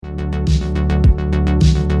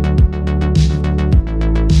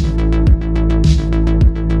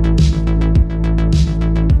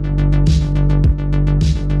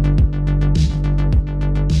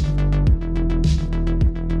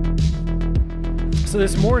So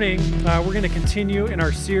this morning, we're going to continue in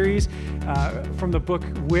our series from the book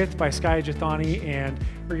With by Skye Jethani, and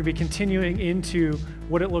we're going to be continuing into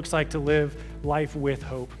what it looks like to live life with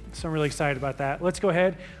hope. So I'm really excited about that. Let's go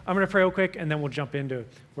ahead. I'm going to pray real quick, and then we'll jump into what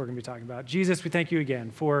we're going to be talking about. Jesus, we thank you again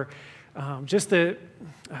for just the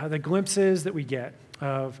glimpses that we get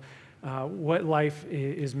of what life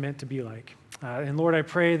is meant to be like. And Lord, I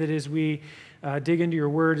pray that as we dig into your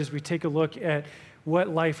word, as we take a look at what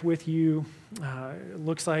life with you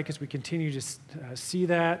looks like, as we continue to see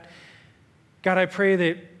that, God, I pray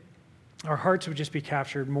that our hearts would just be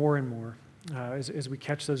captured more and more as we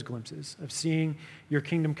catch those glimpses of seeing your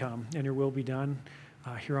kingdom come and your will be done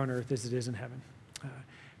here on earth as it is in heaven.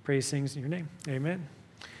 Praise things in your name. Amen.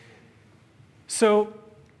 So,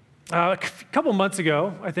 a couple months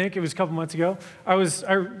ago, I think it was a couple months ago, I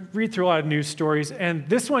read through a lot of news stories, and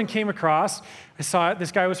this one came across. I saw it.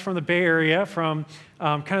 This guy was from the Bay Area, from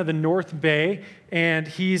kind of the North Bay, and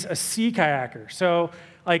he's a sea kayaker. So,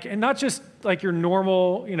 and not just like your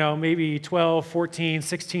normal, maybe 12, 14,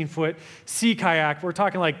 16-foot sea kayak. We're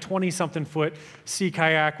talking like 20-something foot sea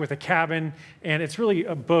kayak with a cabin, and it's really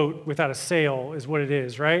a boat without a sail is what it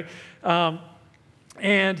is, right?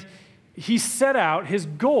 And he set out, his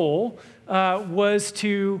goal was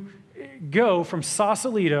to go from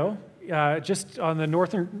Sausalito, just on the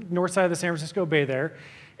north side of the San Francisco Bay there,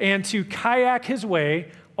 and to kayak his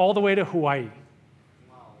way all the way to Hawaii.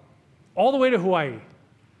 Wow. All the way to Hawaii.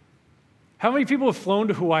 How many people have flown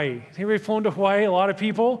to Hawaii? Anybody flown to Hawaii? A lot of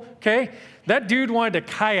people, okay? That dude wanted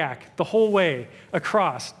to kayak the whole way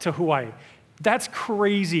across to Hawaii. That's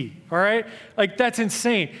crazy, all right? That's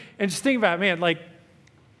insane. And just think about it, man,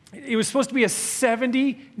 it was supposed to be a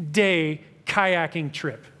 70-day kayaking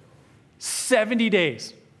trip. 70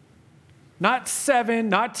 days. Not 7,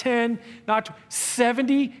 not 10, not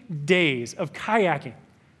 70 days of kayaking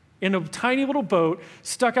in a tiny little boat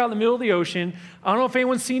stuck out in the middle of the ocean. I don't know if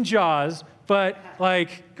anyone's seen Jaws, but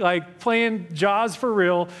like playing Jaws for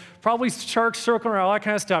real, probably sharks circling around, all that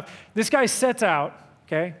kind of stuff. This guy sets out,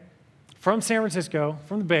 okay, from San Francisco,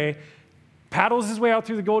 from the Bay, paddles his way out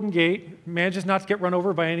through the Golden Gate, manages not to get run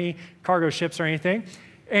over by any cargo ships or anything,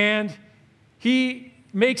 and he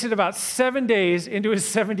makes it about 7 days into his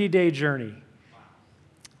 70-day journey.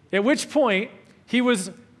 At which point, he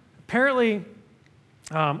was apparently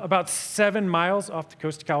about 7 miles off the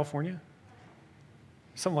coast of California.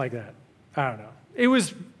 Something like that. I don't know. He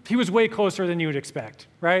was way closer than you would expect,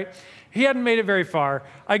 right? He hadn't made it very far.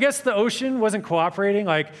 I guess the ocean wasn't cooperating.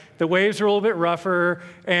 The waves were a little bit rougher,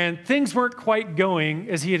 and things weren't quite going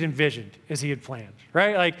as he had envisioned, as he had planned,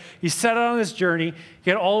 right? He set out on this journey. He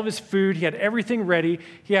had all of his food. He had everything ready.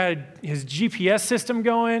 He had his GPS system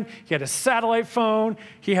going. He had a satellite phone.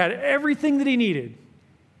 He had everything that he needed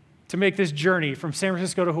to make this journey from San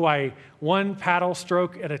Francisco to Hawaii, one paddle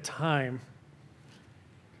stroke at a time.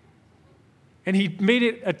 And he made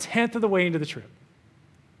it a tenth of the way into the trip.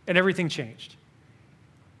 And everything changed.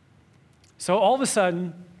 So all of a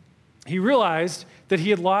sudden, he realized that he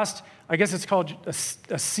had lost, I guess it's called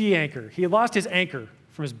a sea anchor. He had lost his anchor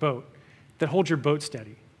from his boat that holds your boat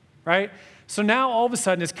steady, right? So now all of a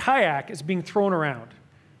sudden, his kayak is being thrown around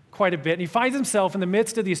quite a bit. And he finds himself in the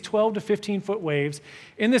midst of these 12 to 15-foot waves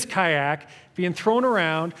in this kayak being thrown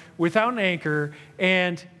around without an anchor.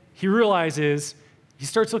 And he realizes, he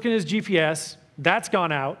starts looking at his GPS. That's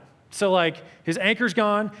gone out. So his anchor's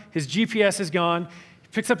gone, his GPS is gone, he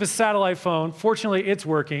picks up his satellite phone, fortunately it's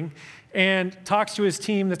working, and talks to his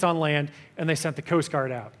team that's on land, and they sent the Coast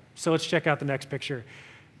Guard out. So let's check out the next picture.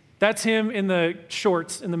 That's him in the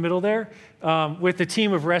shorts in the middle there with the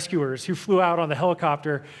team of rescuers who flew out on the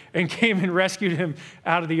helicopter and came and rescued him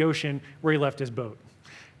out of the ocean where he left his boat,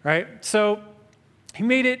 right? So he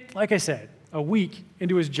made it, like I said, a week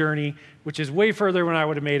into his journey, which is way further than I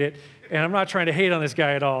would have made it, and I'm not trying to hate on this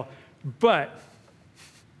guy at all. But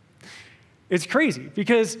it's crazy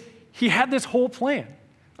because he had this whole plan.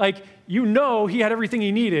 He had everything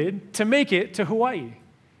he needed to make it to Hawaii.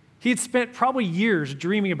 He had spent probably years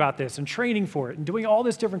dreaming about this and training for it and doing all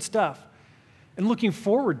this different stuff and looking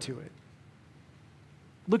forward to it.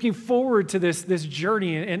 Looking forward to this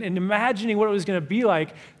journey and imagining what it was going to be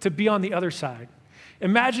like to be on the other side.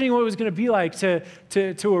 Imagining what it was going to be like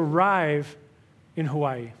to arrive in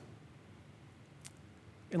Hawaii.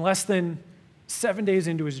 In less than 7 days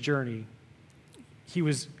into his journey, he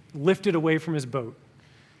was lifted away from his boat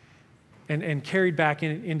and carried back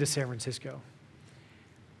into San Francisco.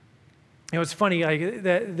 It's funny,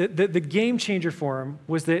 the game changer for him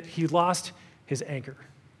was that he lost his anchor.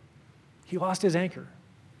 He lost his anchor.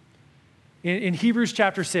 In Hebrews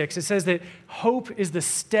chapter 6, it says that hope is the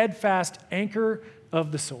steadfast anchor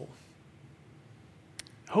of the soul.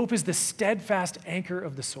 Hope is the steadfast anchor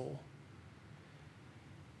of the soul.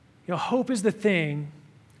 Hope is the thing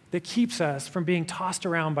that keeps us from being tossed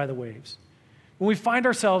around by the waves. When we find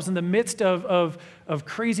ourselves in the midst of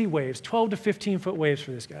crazy waves, 12 to 15-foot waves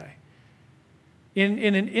for this guy, in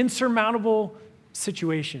an insurmountable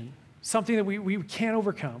situation, something that we can't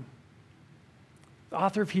overcome, the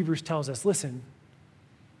author of Hebrews tells us, listen,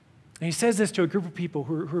 and he says this to a group of people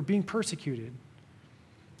who are being persecuted,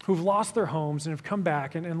 who've lost their homes and have come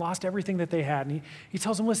back and lost everything that they had. And he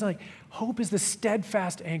tells them, listen, hope is the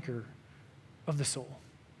steadfast anchor of the soul.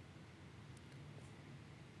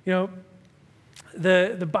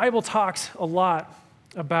 The Bible talks a lot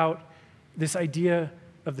about this idea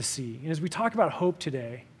of the sea. And as we talk about hope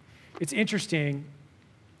today, it's interesting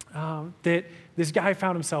that this guy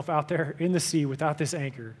found himself out there in the sea without this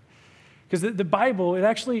anchor. Because the Bible,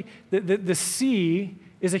 the sea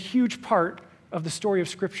is a huge part of the story of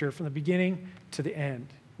Scripture from the beginning to the end.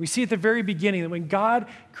 We see at the very beginning that when God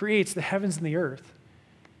creates the heavens and the earth,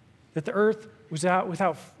 that the earth was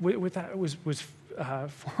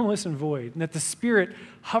formless and void, and that the Spirit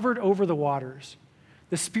hovered over the waters.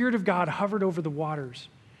 The Spirit of God hovered over the waters,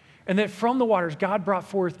 and that from the waters God brought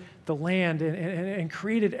forth the land and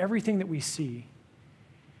created everything that we see.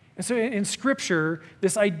 And so in Scripture,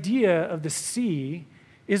 this idea of the sea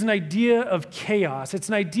is an idea of chaos. It's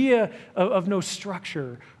an idea of no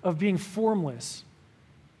structure, of being formless.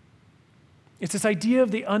 It's this idea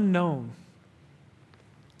of the unknown.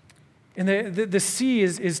 And the sea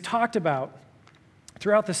is talked about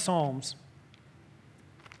throughout the Psalms.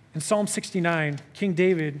 In Psalm 69, King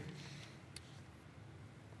David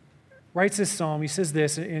writes this psalm. He says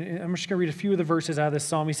this, and I'm just going to read a few of the verses out of this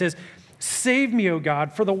psalm. He says, "Save me, O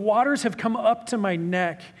God, for the waters have come up to my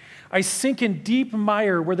neck. I sink in deep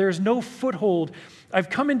mire where there is no foothold. I've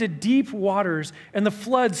come into deep waters, and the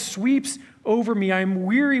flood sweeps over me. I am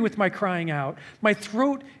weary with my crying out. My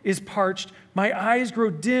throat is parched. My eyes grow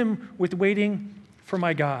dim with waiting for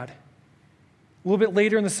my God." A little bit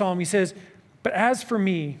later in the psalm, he says, "But as for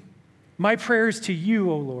me, my prayer is to you,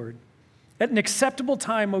 O Lord. At an acceptable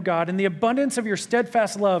time, O God, in the abundance of your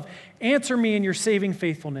steadfast love, answer me in your saving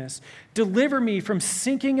faithfulness. Deliver me from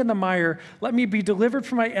sinking in the mire. Let me be delivered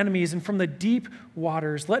from my enemies and from the deep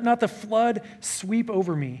waters. Let not the flood sweep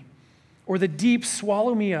over me, or the deep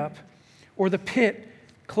swallow me up, or the pit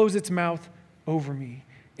close its mouth over me.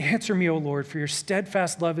 Answer me, O Lord, for your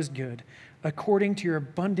steadfast love is good. According to your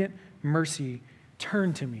abundant mercy,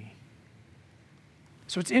 turn to me."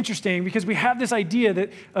 So it's interesting because we have this idea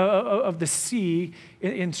that of the sea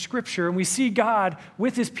in Scripture, and we see God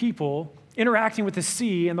with his people interacting with the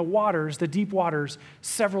sea and the waters, the deep waters,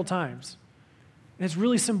 several times. And it's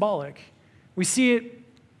really symbolic. We see it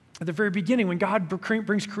at the very beginning when God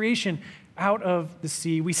brings creation out of the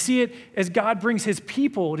sea. We see it as God brings his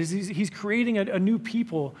people. He's creating a new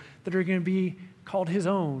people that are going to be called his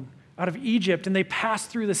own out of Egypt, and they pass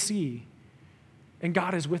through the sea, and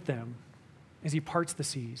God is with them as he parts the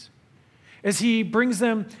seas. As he brings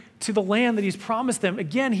them to the land that he's promised them,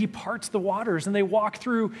 again, he parts the waters, and they walk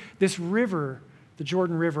through this river, the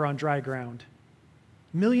Jordan River, on dry ground.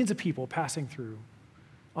 Millions of people passing through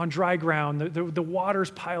on dry ground, the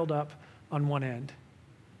waters piled up on one end.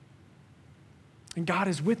 And God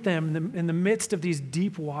is with them in the midst of these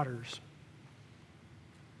deep waters.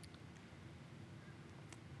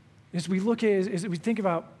 As we think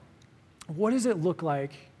about, what does it look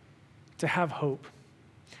like to have hope?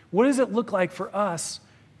 What does it look like for us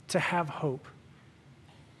to have hope?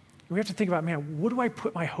 We have to think about, man, what do I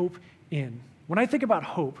put my hope in? When I think about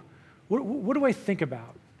hope, what do I think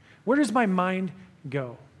about? Where does my mind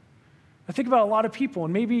go? I think about a lot of people,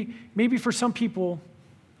 and maybe for some people,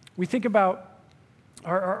 we think about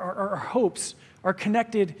our hopes are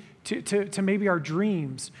connected to maybe our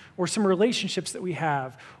dreams or some relationships that we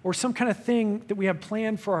have or some kind of thing that we have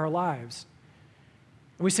planned for our lives.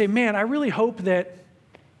 And we say, man, I really hope that,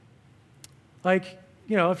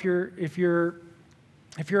 if you're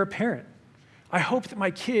a parent, I hope that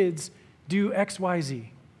my kids do X, Y,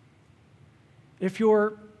 Z. If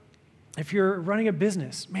you're running a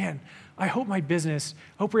business, man, I hope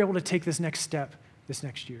we're able to take this next step this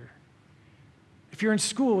next year. If you're in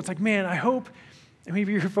school, it's like, man, I hope, and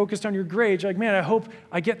maybe you're focused on your grades, you're like, man, I hope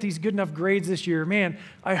I get these good enough grades this year. Man,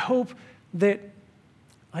 I hope that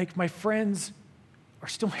my friends are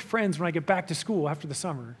still my friends when I get back to school after the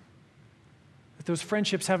summer. That those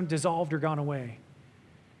friendships haven't dissolved or gone away.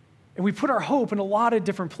 And we put our hope in a lot of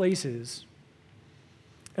different places.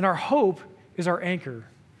 And our hope is our anchor.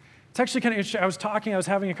 It's actually kind of interesting. I was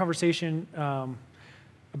having a conversation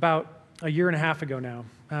about a year and a half ago now,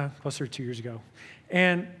 closer to 2 years ago.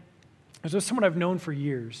 And I was with someone I've known for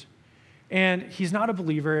years, and he's not a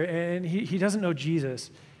believer, and he doesn't know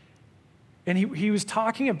Jesus. And he was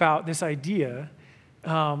talking about this idea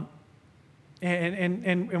and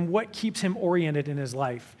what keeps him oriented in his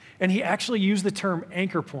life. And he actually used the term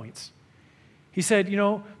anchor points. He said,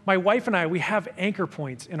 my wife and I, we have anchor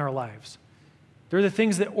points in our lives. They're the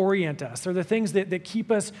things that orient us. They're the things that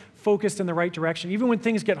keep us focused in the right direction. Even when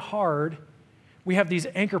things get hard, we have these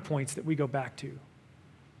anchor points that we go back to.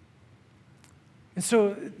 And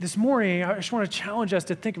so this morning, I just want to challenge us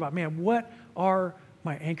to think about, man, what are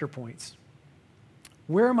my anchor points?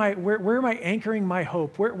 Where am I anchoring my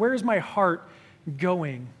hope? Where is my heart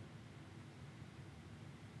going?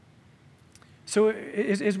 So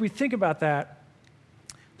as we think about that,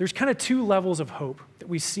 there's kind of two levels of hope that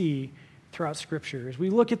we see throughout Scripture. As we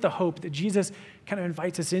look at the hope that Jesus kind of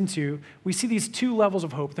invites us into, we see these two levels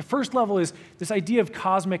of hope. The first level is this idea of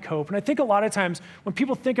cosmic hope. And I think a lot of times when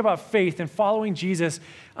people think about faith and following Jesus,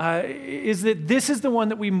 is that this is the one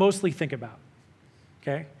that we mostly think about,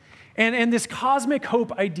 okay? And this cosmic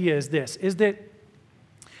hope idea is this, is that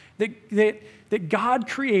God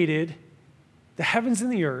created the heavens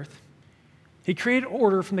and the earth. He created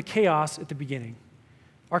order from the chaos at the beginning.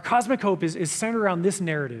 Our cosmic hope is centered around this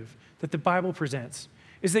narrative that the Bible presents,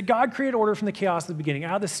 is that God created order from the chaos at the beginning.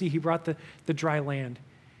 Out of the sea, he brought the dry land.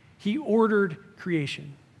 He ordered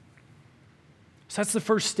creation. So that's the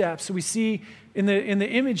first step. So we see in the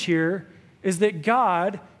image here is that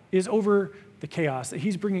God is over the chaos, that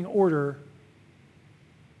he's bringing order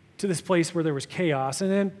to this place where there was chaos.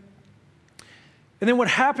 And then what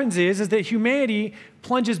happens is that humanity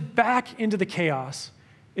plunges back into the chaos,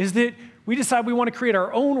 is that we decide we want to create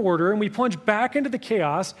our own order, and we plunge back into the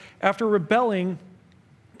chaos after rebelling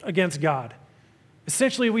against God.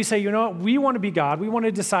 Essentially, we say, we want to be God. We want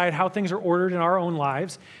to decide how things are ordered in our own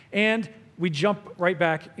lives, and we jump right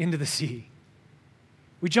back into the sea.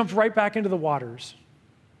 We jumped right back into the waters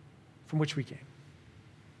from which we came.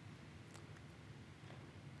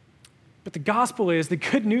 But the gospel is, the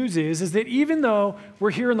good news is that even though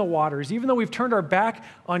we're here in the waters, even though we've turned our back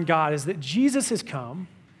on God, is that Jesus has come,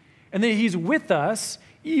 and that he's with us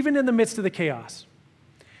even in the midst of the chaos.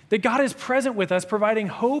 That God is present with us, providing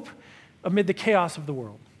hope amid the chaos of the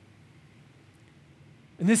world.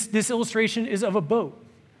 And this illustration is of a boat,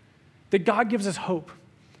 that God gives us hope.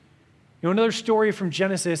 Another story from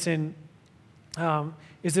Genesis is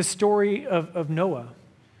the story of Noah,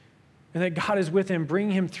 and that God is with him,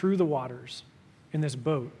 bringing him through the waters in this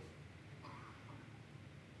boat.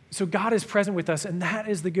 So God is present with us, and that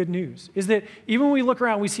is the good news, is that even when we look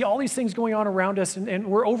around, we see all these things going on around us, and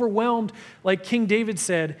we're overwhelmed, like King David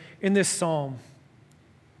said in this psalm.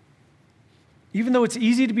 Even though it's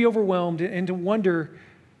easy to be overwhelmed and to wonder,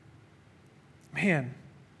 man,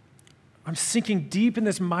 I'm sinking deep in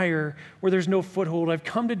this mire where there's no foothold. I've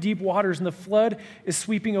come to deep waters, and the flood is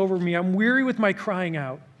sweeping over me. I'm weary with my crying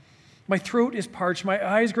out. My throat is parched. My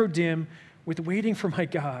eyes grow dim with waiting for my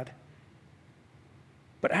God.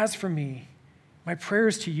 But as for me, my prayer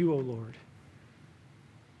is to you, O Lord.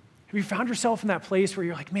 Have you found yourself in that place where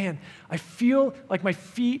you're like, man, I feel like my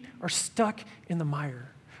feet are stuck in the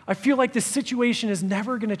mire. I feel like this situation is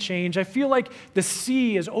never going to change. I feel like the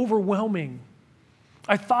sea is overwhelming.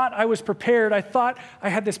 I thought I was prepared. I thought I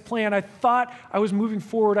had this plan. I thought I was moving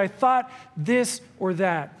forward. I thought this or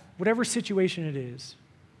that, whatever situation it is.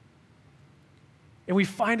 And we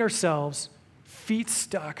find ourselves feet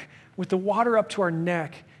stuck with the water up to our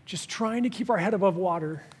neck, just trying to keep our head above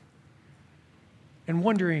water and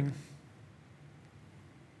wondering.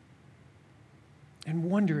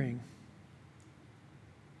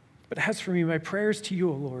 But as for me, my prayers to you,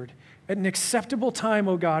 O Lord, at an acceptable time,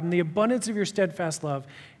 O God, in the abundance of your steadfast love,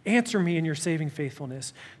 answer me in your saving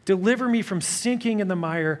faithfulness. Deliver me from sinking in the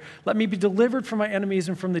mire. Let me be delivered from my enemies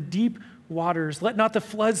and from the deep waters. Let not the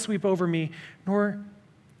flood sweep over me, nor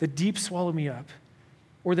the deep swallow me up,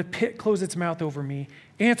 or the pit close its mouth over me.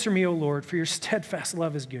 Answer me, O Lord, for your steadfast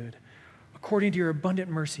love is good. According to your abundant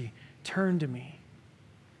mercy, turn to me.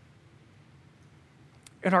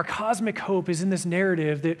 And our cosmic hope is in this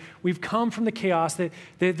narrative that we've come from the chaos, that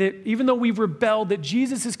even though we've rebelled, that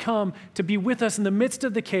Jesus has come to be with us in the midst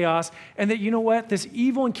of the chaos, and that, you know what, this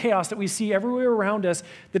evil and chaos that we see everywhere around us,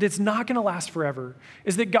 that it's not going to last forever,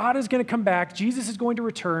 is that God is going to come back, Jesus is going to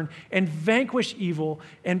return and vanquish evil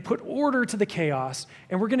and put order to the chaos,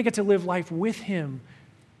 and we're going to get to live life with him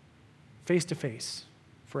face to face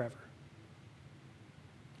forever.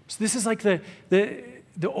 So this is like the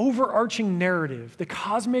overarching narrative, the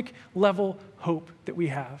cosmic level hope that we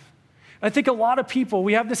have. I think a lot of people,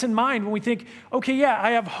 we have this in mind when we think, okay, yeah,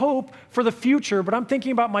 I have hope for the future, but I'm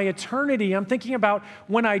thinking about my eternity. I'm thinking about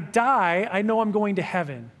when I die, I know I'm going to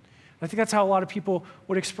heaven. I think that's how a lot of people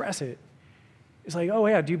would express it. It's like, oh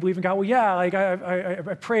yeah, do you believe in God? Well, yeah, like I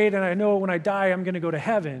prayed and I know when I die, I'm going to go to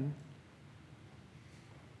heaven.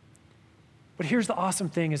 But here's the awesome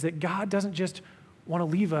thing is that God doesn't just want to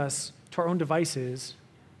leave us to our own devices,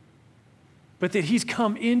 but that he's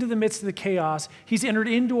come into the midst of the chaos. He's entered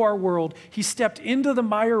into our world. He stepped into the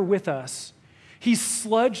mire with us. He's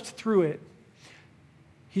sludged through it.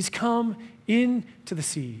 He's come into the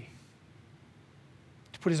sea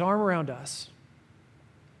to put his arm around us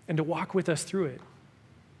and to walk with us through it.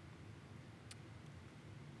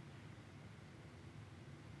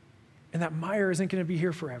 And that mire isn't going to be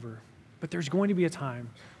here forever, but there's going to be a time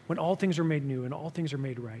when all things are made new and all things are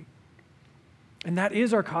made right. And that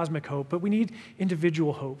is our cosmic hope, but we need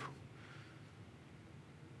individual hope.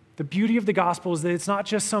 The beauty of the gospel is that it's not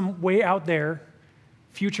just some way out there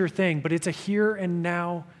future thing, but it's a here and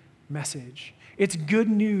now message. It's good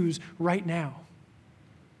news right now.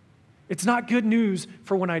 It's not good news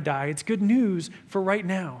for when I die. It's good news for right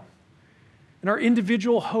now. And our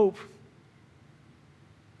individual hope,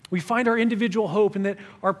 we find our individual hope in that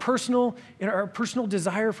our personal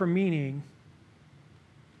desire for meaning.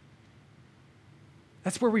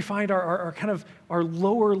 That's where we find our kind of our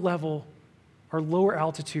lower level, our lower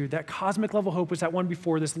altitude. That cosmic level hope was that one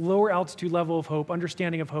before. This lower altitude level of hope,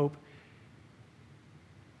 understanding of hope,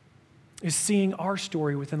 is seeing our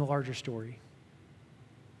story within the larger story.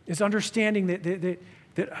 It's understanding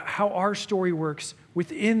that how our story works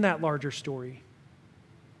within that larger story.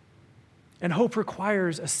 And hope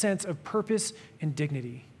requires a sense of purpose and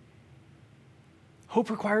dignity. Hope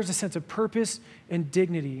requires a sense of purpose and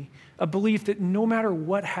dignity, a belief that no matter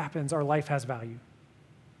what happens, our life has value.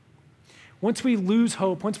 Once we lose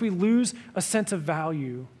hope, once we lose a sense of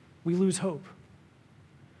value, we lose hope.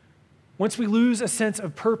 Once we lose a sense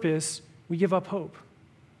of purpose, we give up hope.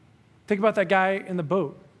 Think about that guy in the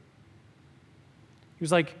boat. He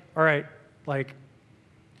was like, all right, like,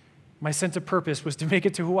 my sense of purpose was to make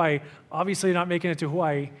it to Hawaii, obviously not making it to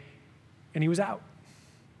Hawaii, and he was out,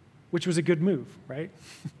 which was a good move, right?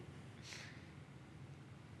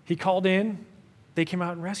 He called in, they came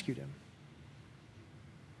out and rescued him.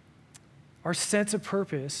 Our sense of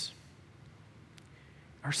purpose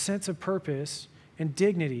and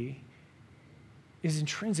dignity is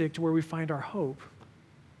intrinsic to where we find our hope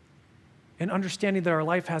and understanding that our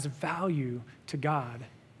life has value to God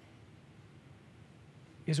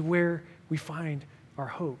is where we find our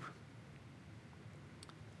hope.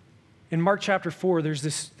 In Mark chapter 4, there's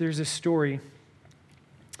this story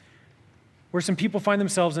where some people find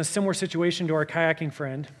themselves in a similar situation to our kayaking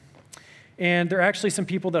friend. And there are actually some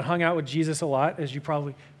people that hung out with Jesus a lot, as you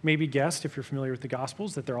probably maybe guessed if you're familiar with the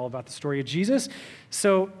Gospels, that they're all about the story of Jesus.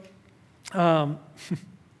 So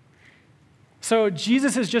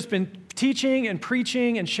Jesus has just been teaching and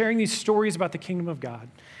preaching and sharing these stories about the kingdom of God.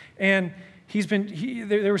 And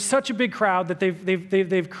there was such a big crowd that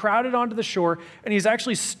they've crowded onto the shore, and he's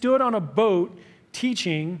actually stood on a boat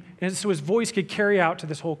teaching, and so his voice could carry out to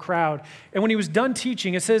this whole crowd. And when he was done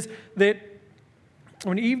teaching, it says that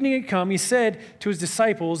when evening had come, he said to his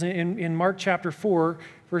disciples in Mark chapter 4,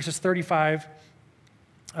 verses 35,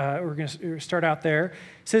 we're going to start out there.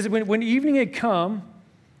 It says, when evening had come,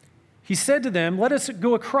 he said to them, let us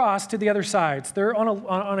go across to the other side. So they're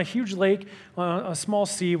on a huge lake, on a small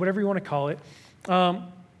sea, whatever you want to call it. And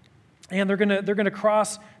they're gonna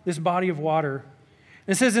cross this body of water.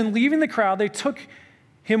 And it says, in leaving the crowd, they took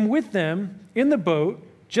him with them in the boat,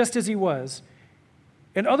 just as he was.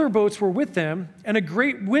 And other boats were with them, and a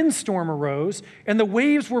great windstorm arose, and the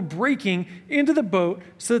waves were breaking into the boat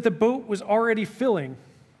so that the boat was already filling.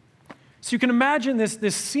 So you can imagine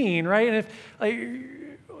this scene, right? And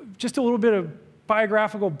if just a little bit of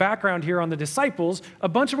biographical background here on the disciples, a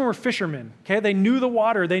bunch of them were fishermen, okay? They knew the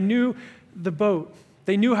water, they knew the boat,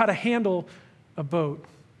 they knew how to handle a boat.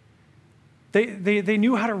 They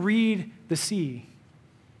knew how to read the sea.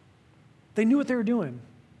 They knew what they were doing.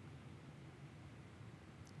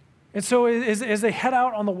 And so as they head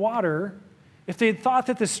out on the water, if they had thought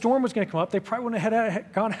that the storm was going to come up, they probably wouldn't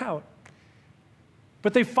have gone out.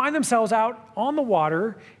 But they find themselves out on the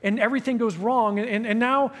water, and everything goes wrong, and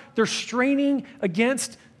now they're straining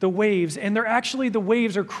against the waves, and the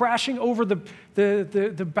waves are crashing over the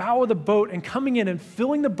bow of the boat and coming in and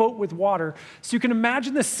filling the boat with water. So you can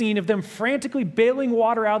imagine the scene of them frantically bailing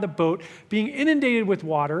water out of the boat, being inundated with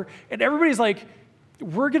water, and everybody's like,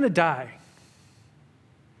 we're going to die.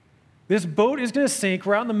 This boat is going to sink.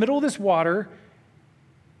 We're out in the middle of this water,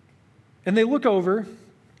 and they look over,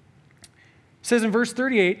 says in verse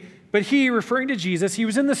 38, but he, referring to Jesus, he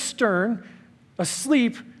was in the stern,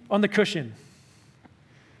 asleep on the cushion.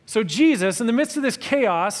 So Jesus, in the midst of this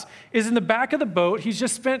chaos, is in the back of the boat. He's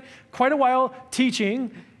just spent quite a while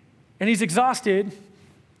teaching, and he's exhausted.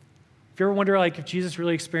 If you ever wonder, if Jesus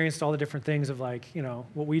really experienced all the different things of,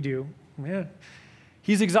 what we do, yeah.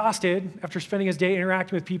 He's exhausted after spending his day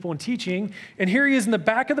interacting with people and teaching, and here he is in the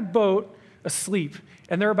back of the boat, asleep,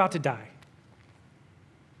 and they're about to die.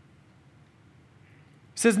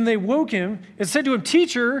 It says, and they woke him and said to him,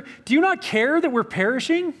 "Teacher, do you not care that we're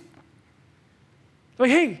perishing?"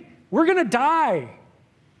 Hey, we're going to die.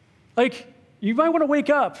 You might want to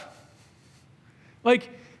wake up. Do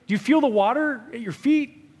you feel the water at your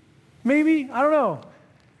feet? Maybe? I don't know.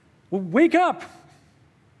 Well, wake up.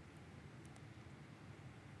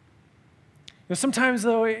 Sometimes,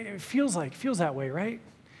 though, it feels that way, right?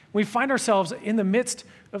 We find ourselves in the midst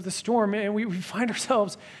of the storm, and we find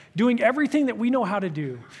ourselves doing everything that we know how to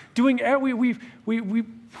do.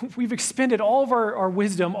 We've expended all of our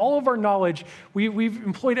wisdom, all of our knowledge. We've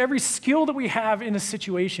employed every skill that we have in a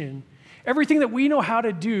situation, everything that we know how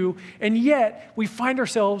to do, and yet we find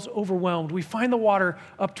ourselves overwhelmed. We find the water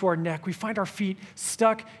up to our neck. We find our feet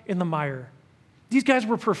stuck in the mire. These guys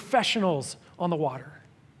were professionals on the water.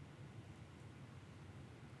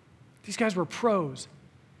 These guys were pros,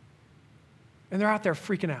 and they're out there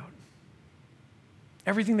freaking out.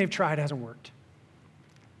 Everything they've tried hasn't worked.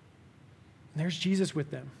 And there's Jesus with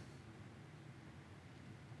them.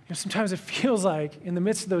 Sometimes it feels like, in the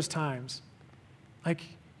midst of those times,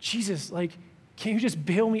 Jesus, can't you just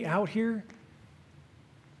bail me out here?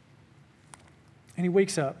 And he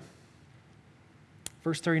wakes up.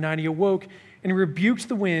 Verse 39, he awoke and he rebuked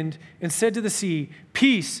the wind and said to the sea,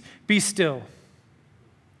 "Peace, be still."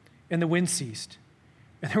 And the wind ceased,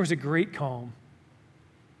 and there was a great calm.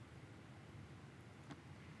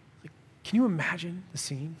 Can you imagine the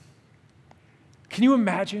scene? Can you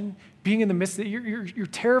imagine being in the midst of it? You're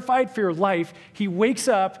terrified for your life. He wakes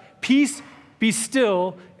up, "Peace, be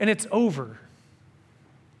still," and it's over.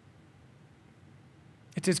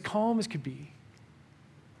 It's as calm as could be.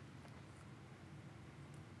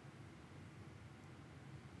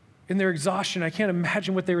 In their exhaustion, I can't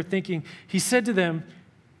imagine what they were thinking. He said to them,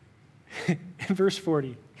 in verse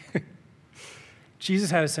 40,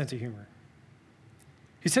 Jesus had a sense of humor.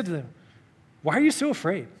 He said to them, "Why are you so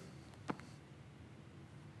afraid?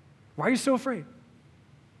 Why are you so afraid?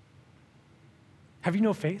 Have you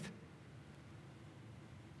no faith?"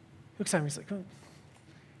 He looks at me, he's like, "Oh,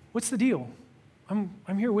 what's the deal?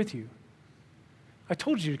 I'm here with you. I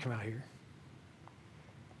told you to come out here.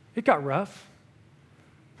 It got rough.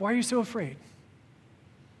 Why are you so afraid?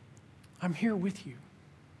 I'm here with you."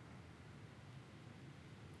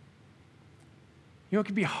 It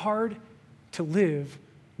can be hard to live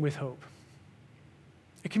with hope.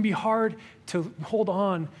 It can be hard to hold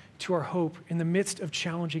on to our hope in the midst of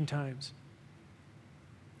challenging times.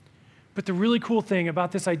 But the really cool thing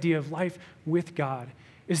about this idea of life with God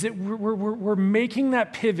is that we're making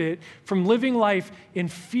that pivot from living life in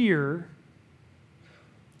fear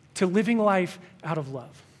to living life out of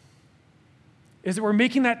love. Is that we're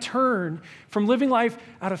making that turn from living life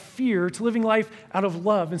out of fear to living life out of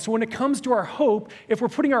love. And so when it comes to our hope, if we're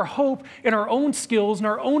putting our hope in our own skills and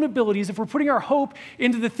our own abilities, if we're putting our hope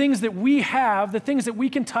into the things that we have, the things that we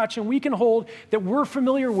can touch and we can hold, that we're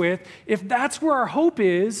familiar with, if that's where our hope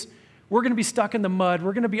is, we're going to be stuck in the mud.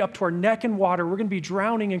 We're going to be up to our neck in water. We're going to be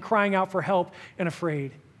drowning and crying out for help and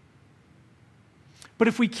afraid. But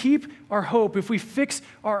if we keep our hope, if we fix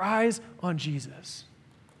our eyes on Jesus,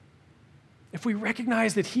 if we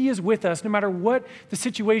recognize that he is with us, no matter what the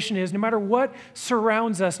situation is, no matter what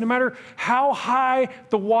surrounds us, no matter how high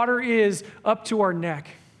the water is up to our neck,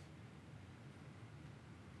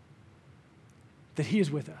 that he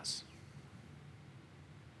is with us,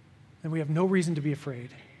 then we have no reason to be afraid.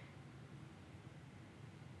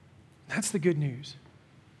 That's the good news.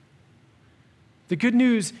 The good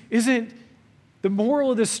news isn't, the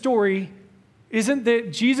moral of this story isn't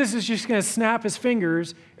that Jesus is just going to snap his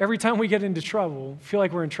fingers every time we get into trouble, feel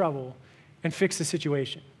like we're in trouble, and fix the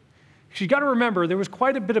situation. Because you got to remember, there was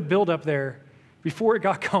quite a bit of buildup there before it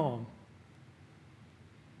got calm.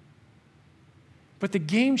 But the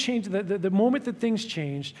game changed, the moment that things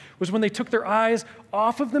changed was when they took their eyes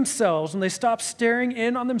off of themselves, when they stopped staring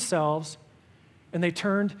in on themselves, and they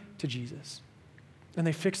turned to Jesus, and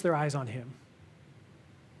they fixed their eyes on him.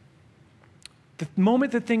 The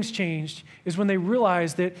moment that things changed is when they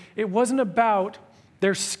realized that it wasn't about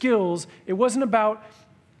their skills, it wasn't about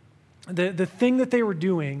the thing that they were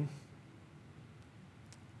doing,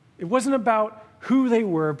 it wasn't about who they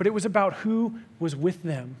were, but it was about who was with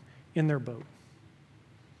them in their boat.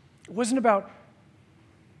 It wasn't about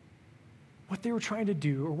what they were trying to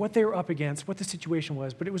do or what they were up against, what the situation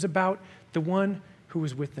was, but it was about the one who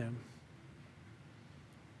was with them.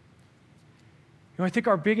 I think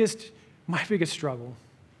my biggest struggle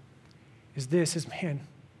is man,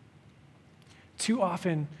 too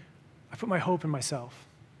often I put my hope in myself.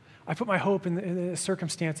 I put my hope in the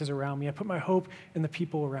circumstances around me. I put my hope in the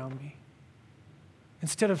people around me,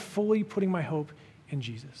 instead of fully putting my hope in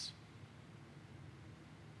Jesus.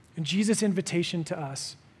 And Jesus' invitation to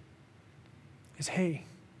us is, hey,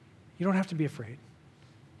 you don't have to be afraid.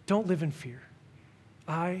 Don't live in fear.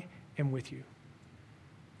 I am with you.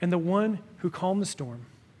 And the one who calmed the storm,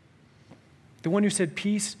 the one who said,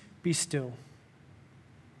 peace, be still,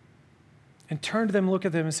 and turned to them, looked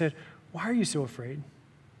at them and said, why are you so afraid?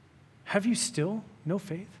 Have you still no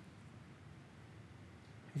faith?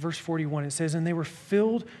 In verse 41, it says, and they were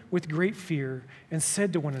filled with great fear and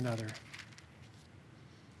said to one another,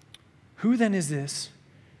 who then is this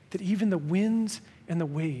that even the winds and the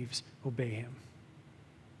waves obey him?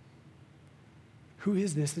 Who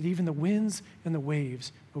is this that even the winds and the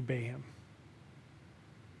waves obey him?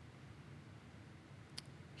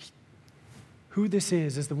 Who this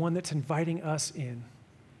is the one that's inviting us in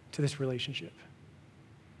to this relationship.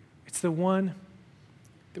 It's the one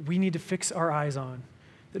that we need to fix our eyes on,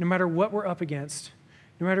 that no matter what we're up against,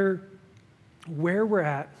 no matter where we're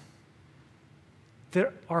at,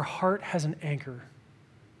 that our heart has an anchor,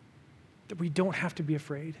 that we don't have to be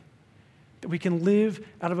afraid, that we can live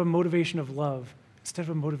out of a motivation of love instead of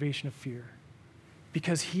a motivation of fear,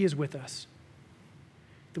 because he is with us,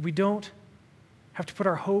 that we don't have to put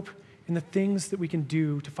our hope in the things that we can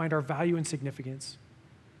do to find our value and significance,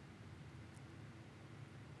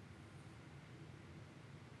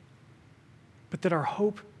 but that our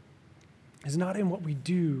hope is not in what we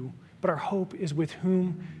do, but our hope is with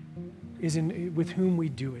whom we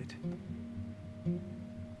do it.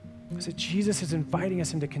 So Jesus is inviting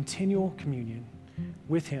us into continual communion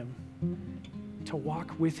with him, to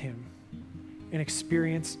walk with him and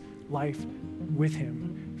experience life with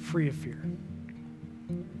him, free of fear.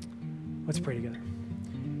 Let's pray together.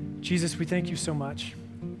 Jesus, we thank you so much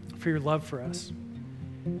for your love for us.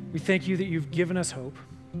 We thank you that you've given us hope.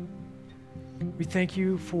 We thank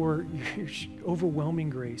you for your overwhelming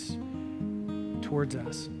grace towards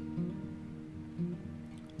us.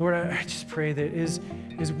 Lord, I just pray that as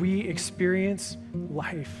we experience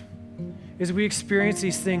life, as we experience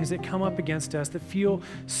these things that come up against us that feel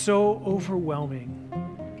so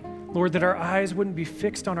overwhelming, Lord, that our eyes wouldn't be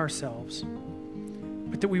fixed on ourselves,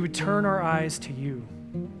 but that we would turn our eyes to you,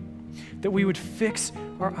 that we would fix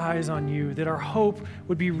our eyes on you, that our hope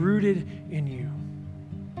would be rooted in you.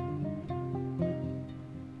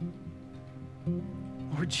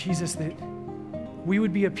 Lord Jesus, that we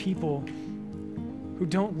would be a people who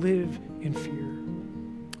don't live in fear,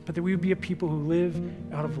 but that we would be a people who live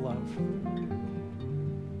out of love,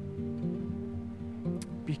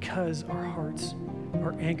 because our hearts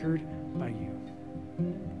are anchored by you.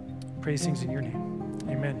 Pray these things in your name.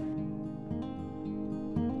 Amen.